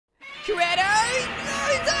critters!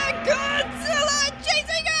 There's a Godzilla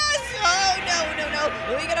chasing us! Oh, no.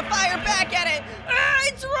 We gotta fire back at it.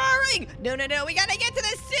 It's roaring! No. We gotta get to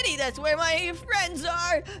the city. That's where my friends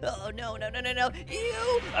are. Oh, no. You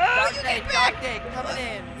get back! Dogday, coming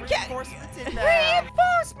in. Reinforcements in now.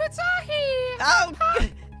 Reinforcements are here. Oh,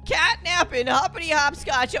 Catnap and Hoppity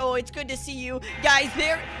Hopscotch. Oh, it's good to see you. Guys,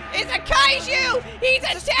 there is a kaiju! He's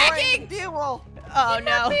attacking! Fuel. Oh,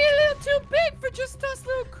 no. Might be a little too big for just us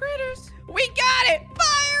little critters. We got it!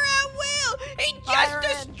 Fire at will! He just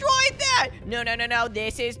destroyed that! No.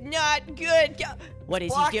 This is not good. What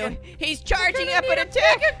is he doing? He's charging up an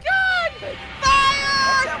attack! A gun! Fire!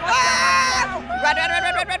 Watch out.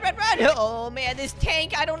 Run! Oh, man, this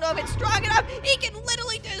tank, I don't know if it's strong enough. He can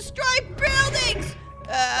literally destroy buildings!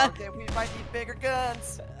 Okay, we might need bigger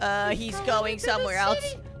guns. He's going somewhere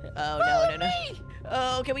else. Oh, no.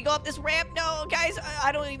 Oh, can we go up this ramp? No, guys,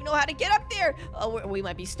 I don't even know how to get up there. Oh, we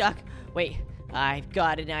might be stuck. Wait, I've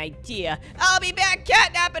got an idea. I'll be back,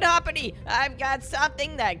 Catnap and Hoppity. I've got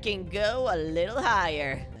something that can go a little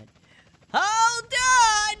higher. Hold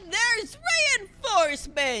on! There's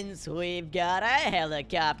reinforcements! We've got a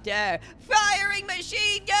helicopter! Firing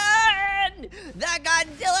machine gun! The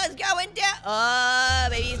Godzilla's going down! Oh,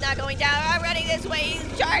 maybe he's not going down. I'm running this way.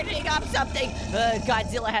 He's charging up something.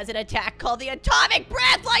 Godzilla has an attack called the atomic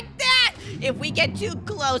breath like that! If we get too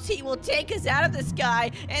close, he will take us out of the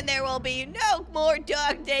sky, and there will be no more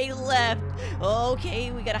Dogday left. Okay,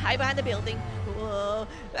 we gotta hide behind the building. Whoa.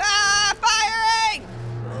 Firing!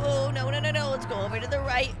 Oh, no. Let's go over to the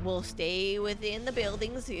right. We'll stay within the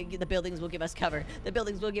buildings. The buildings will give us cover.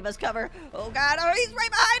 Oh, God. Oh, he's right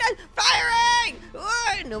behind us. Firing!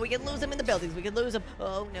 Oh, no, we can lose him in the buildings.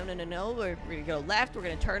 Oh, no. We're going to go left. We're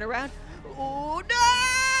going to turn around. Oh,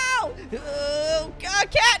 no! Oh, God,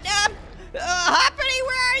 Catnap! Hoppity,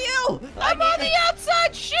 where are you? I'm on the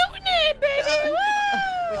outside shooting it, baby!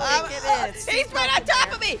 He's right on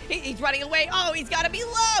top of me! He's running away! Oh, he's gotta be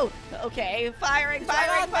low! Okay, firing!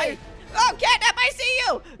 Oh, Catnap, I see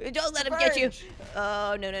you! Don't let him get you!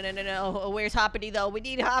 Oh, no. Where's Hoppity, though? We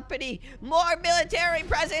need Hoppity! More military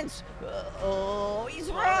presence! Oh, he's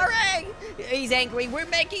roaring! He's angry! We're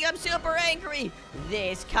making him super angry!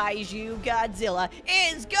 This Kaiju Godzilla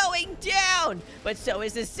is going down! But so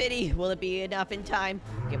is the city. Will it be enough in time?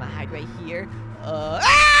 Okay, I'm gonna hide right here.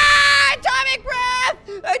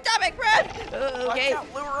 Atomic breath! Okay.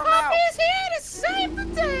 Hoppy's here to save the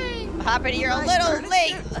day! Hoppity, you're a little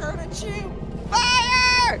late! Turn and shoot!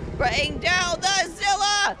 Fire! Bring down the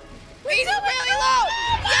Zilla! He's really low!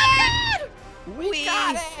 Yeah! We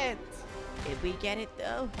got it! Did we get it,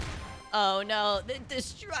 though? Oh, no. The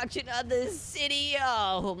destruction of the city.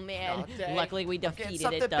 Oh, man. Luckily, we defeated it, though.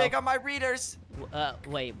 Something big on my readers.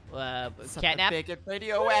 Wait. Something Catnap? big and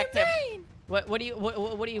radioactive. What are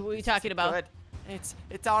you talking about? Good.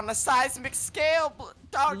 It's on a seismic scale,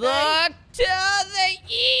 Dogday. Look to the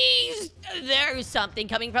east! There's something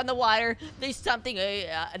coming from the water. There's something.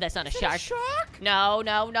 That's not a shark. A shark? No,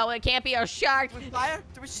 it can't be a shark. Do we fire?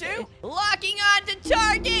 Do we shoot? Locking on to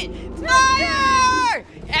target! Fire!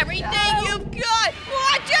 Everything you've got!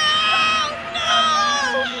 Watch out!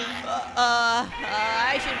 No!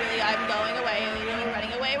 I should really. I'm going away.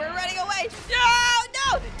 We're running away.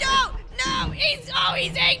 No! Don't! No!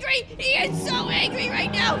 He's angry! He is so angry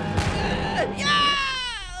right now!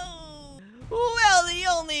 Well, the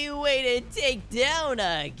only way to take down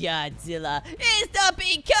a Godzilla is to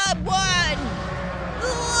become one!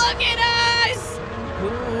 Look at us!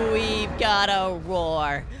 We've got a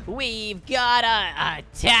roar. We've got a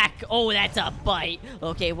attack. Oh, that's a bite.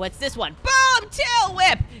 Okay, what's this one? Boom! Tail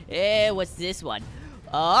whip! What's this one?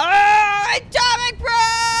 Atomic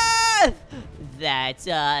breath! That's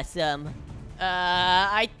awesome.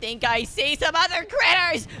 I think I see some other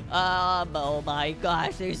critters! Oh my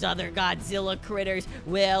gosh, there's other Godzilla critters.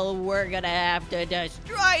 Well, we're gonna have to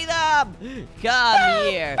destroy them! Come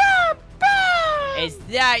here. Is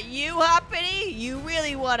that you, Hoppity? You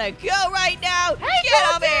really wanna go right now? Hey,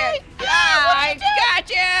 get over here! I got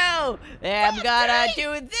you! I'm What gonna did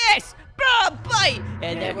do this! Boom, bite!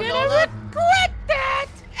 And then we're You're gonna regret that!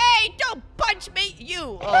 Hey, don't punch me!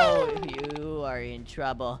 You are in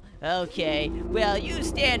trouble. Okay, well, you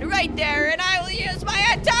stand right there and I will use my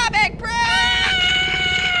atomic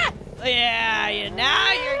breath! Yeah,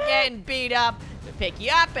 now you're getting beat up. We'll pick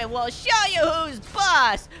you up and we'll show you who's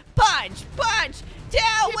boss. Punch!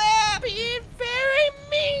 Tail whip! Being very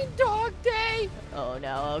mean, Dogday! Oh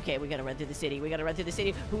no, okay, we gotta run through the city.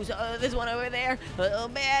 Who's, there's one over there. Oh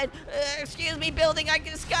man, excuse me, building, I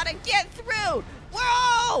just gotta get through.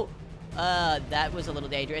 Whoa! That was a little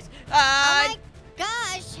dangerous. Oh my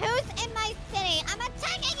gosh, who's in my city? I'm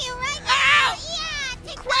attacking you right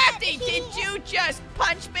you just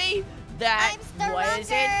punch me? That I'm wasn't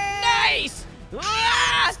stronger. nice.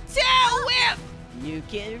 Ah, tail whip. You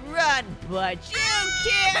can run, but you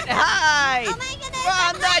can't hide Oh my goodness, from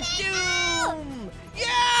I'm the hiding. doom.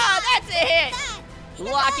 Yeah, that's a hit.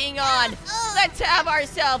 Locking on. Let's have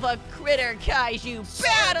ourselves a critter kaiju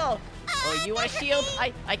battle. Oh, you want a shield?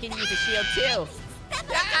 I can use a shield too.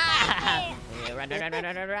 Ah! Yeah, run, run, run,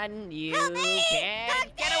 run, run, run. You Help me!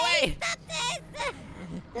 can't get away. Stop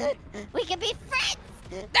this! We can be friends!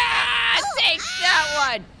 Ah, take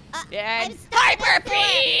that one. And I'm stuck hyper in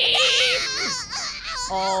this beam.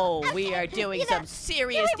 door. Oh, we Okay, are doing you know, some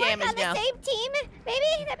serious Can we work damage on now. the same team?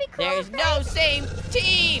 Maybe? That'd be cool. There's no same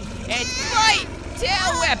team. It's fight,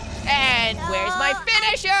 tail whip, and where's my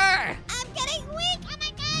finisher? I'm getting weak! Oh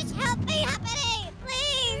my gosh! Help me,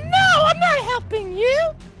 please! No, I'm not helping you.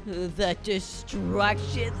 The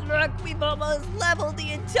destruction. Look, we've almost leveled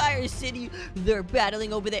the entire city. They're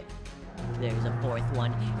battling over there. There's a fourth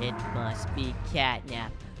one. It must be Catnap.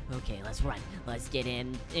 Okay, let's run. Let's get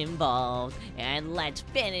involved, and let's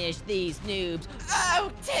finish these noobs.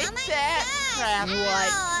 Oh, take Oh my that! gosh.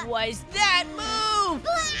 Crap. What was that move?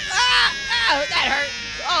 Ah, ow, that hurt.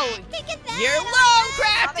 Oh, Take it back. you're low,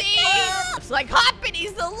 Crafty. Looks like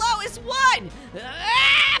Hoppity's the lowest one.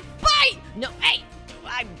 Ah, bite. No, hey,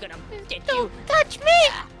 I'm gonna get you. Don't touch me.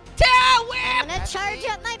 Tail I'm whip. gonna charge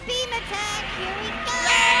up my beam attack. Here we go.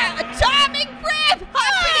 Ah, atomic breath.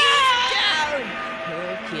 Hoppity's down.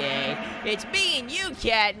 Okay, it's me and you,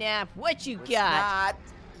 Catnap. What you It's got? not.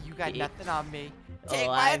 You got nothing on me. Take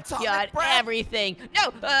Oh, my I've atomic got breath. everything. No,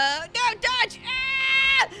 no, dodge.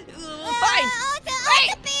 Ah! Fine.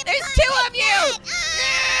 Wait, Wait, there's two of you.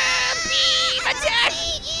 Ah, beam attack.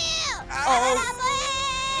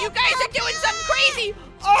 Oh, you guys are doing something crazy.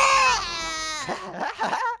 Oh!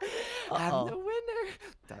 I'm Uh-oh. the winner.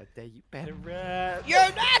 Dogday, you better run. You're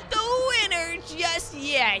not the winner just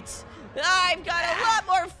yet. I've got a lot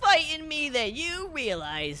more fight in me than you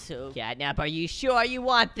realize. So, Catnap, are you sure you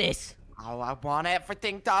want this? Oh, I want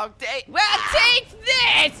everything, Dogday. Well, take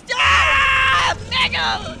this! Ah!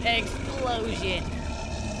 Mega explosion!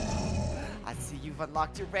 I see you've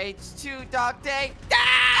unlocked your rage too, Dogday.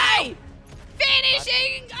 Die!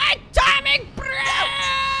 Finishing atomic breath!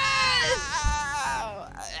 Oh.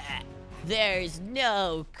 There's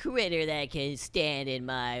no critter that can stand in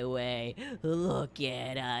my way. Look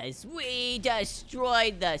at us. We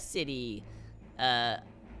destroyed the city. I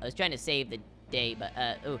was trying to save the day, but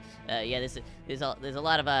yeah, there's a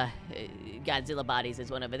lot of Godzilla bodies.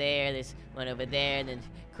 There's one over there. There's one over there, and then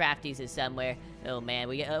Crafty's is somewhere. Oh man,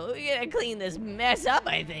 we gotta clean this mess up,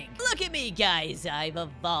 I think. Look at me, guys. I've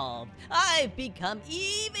evolved. I've become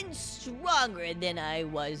even stronger than I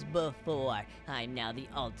was before. I'm now the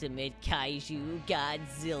ultimate kaiju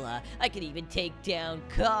Godzilla. I can even take down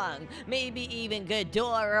Kong, maybe even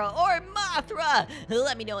Ghidorah or Mothra.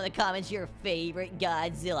 Let me know in the comments your favorite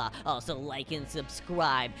Godzilla. Also, like and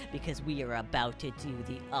subscribe because we are about to do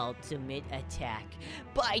the ultimate attack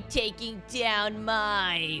by taking down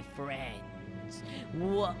my friends.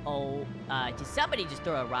 Whoa, did somebody just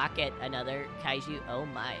throw a rock at another kaiju? Oh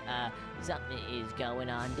my, something is going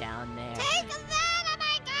on down there. Take that! Oh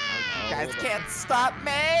my god! You guys can't stop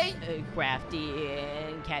me. Crafty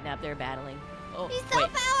and Catnap, they're battling. Oh, He's so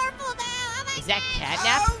wait, powerful now! Oh my is that gosh.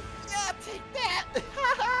 Catnap? Oh, yeah, take that.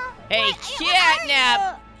 Hey, What are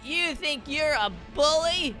Catnap! You think you're a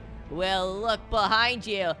bully? Well, look behind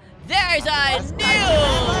you. There's a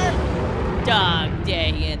new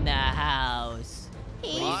Dogday in the house.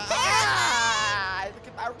 He's Ah, look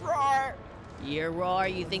at my roar. Your roar,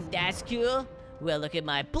 you think that's cool? Well, look at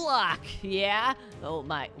my block, yeah? Oh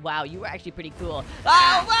my, wow, you were actually pretty cool.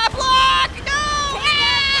 Oh, my block! No!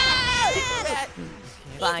 Ah!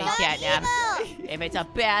 Fine, Catnap. If it's a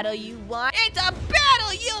battle you want, it's a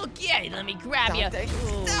battle you'll get. Let me grab you.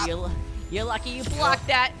 Ooh, you're lucky you blocked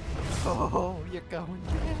that. Oh, you're going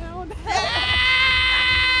down.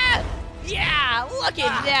 Ah! Yeah, look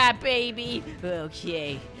at that, baby.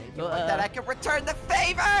 Okay. That I can return the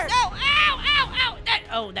favor. No! Ow! Ow!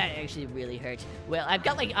 Ow! That actually really hurts. Well, I've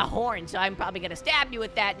got like a horn, so I'm probably gonna stab you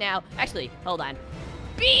with that now. Actually, hold on.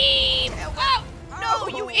 Beam! Oh! No,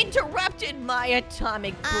 you interrupted my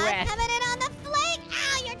atomic I'm breath. coming in on the flank!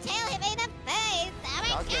 Ow, your tail hit me in the face! Oh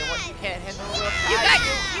my Okay, what you god! can't handle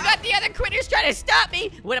real You got the other critters trying to stop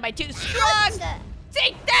me. What am I too strong?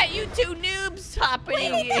 Take that, you two noobs! Hoppity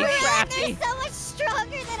and They're Crafty. so much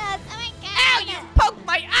stronger than us! Oh my god! Ow! You poked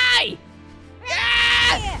my eye!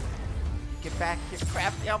 Ah! Get back here,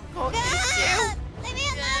 Crafty. I'm going to No! get you. Leave me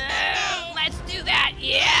alone! Let's do that.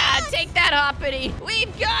 Yeah, take that, Hoppity.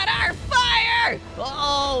 We've got our fire.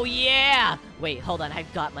 Oh, yeah. Wait, hold on.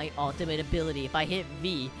 I've got my ultimate ability. If I hit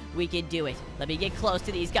V, we can do it. Let me get close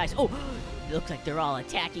to these guys. Oh, it looks like they're all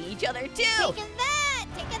attacking each other, too. Taking that!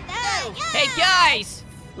 Taking that! Yeah! Hey, guys!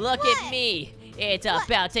 Look What? at me. It's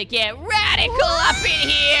about to get radical up in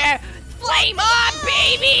here. Flame on,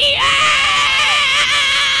 baby! Ow!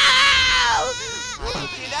 I can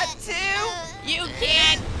do that too. You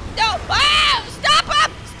can't. No! Oh! Stop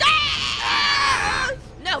him! Stop!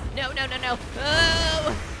 No!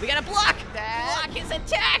 Oh! We gotta block! That. Block his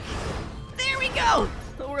attack! There we go!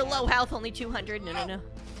 We're low health, only 200. No.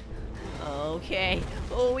 Okay.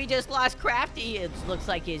 Oh, we just lost Crafty. It looks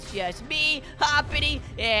like it's just me, Hoppity,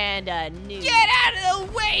 and a new. Get out of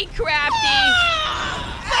the way, Crafty!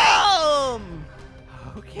 Boom!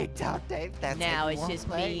 Okay, Dogday, that's Now what you it's wanna just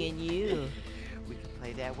play. me and you. We can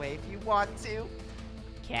play that way if you want to.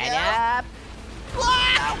 Catnap.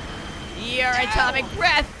 Block! Your atomic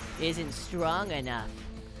breath isn't strong enough.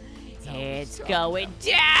 It's going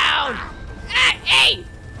down! Hey!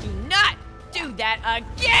 Do not do that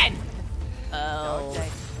again! Oh. Dogday.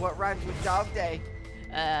 What rhymes with Dogday?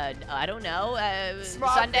 I don't know.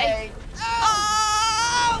 Smog Sunday? Day.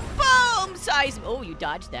 Oh! Boom! Size. Oh, you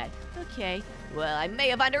dodged that. Okay. Well, I may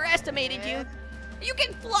have underestimated you. You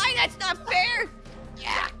can fly. That's not fair.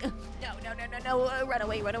 Yeah. No. Run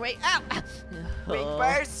away. Ow. Wing Oh.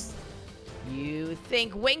 burst. You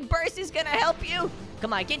think wing burst is gonna help you?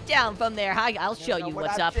 Come on, get down from there. I'll show you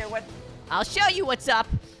what's up. I'll show you what's up.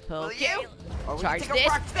 Okay. You? Or we Charge take a this,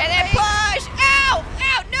 rock to the and then face. push! Ow!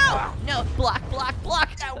 No! Block!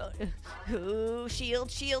 Ooh,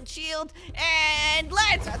 shield! And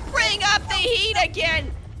let's bring up the heat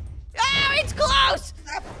again! Oh, it's close!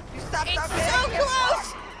 Stop. You stop, It's Dogday. so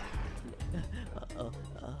close!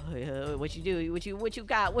 What you do? What you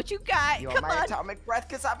got? You want Come my on! atomic breath?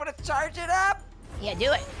 Because I'm going to charge it up. Yeah,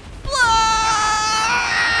 do it! Blocked!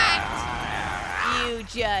 You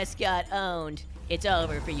just got owned. It's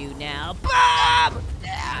over for you now. Boom!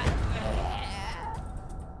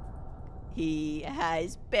 He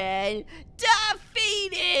has been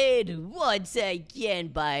defeated once again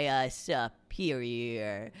by a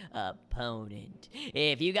superior opponent.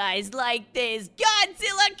 If you guys like this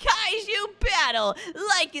Godzilla Kaiju battle,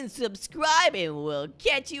 like and subscribe, and we'll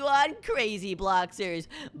catch you on Crazy Bloxers.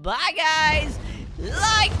 Bye, guys!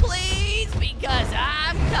 Like, please, because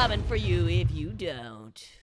I'm coming for you if you don't.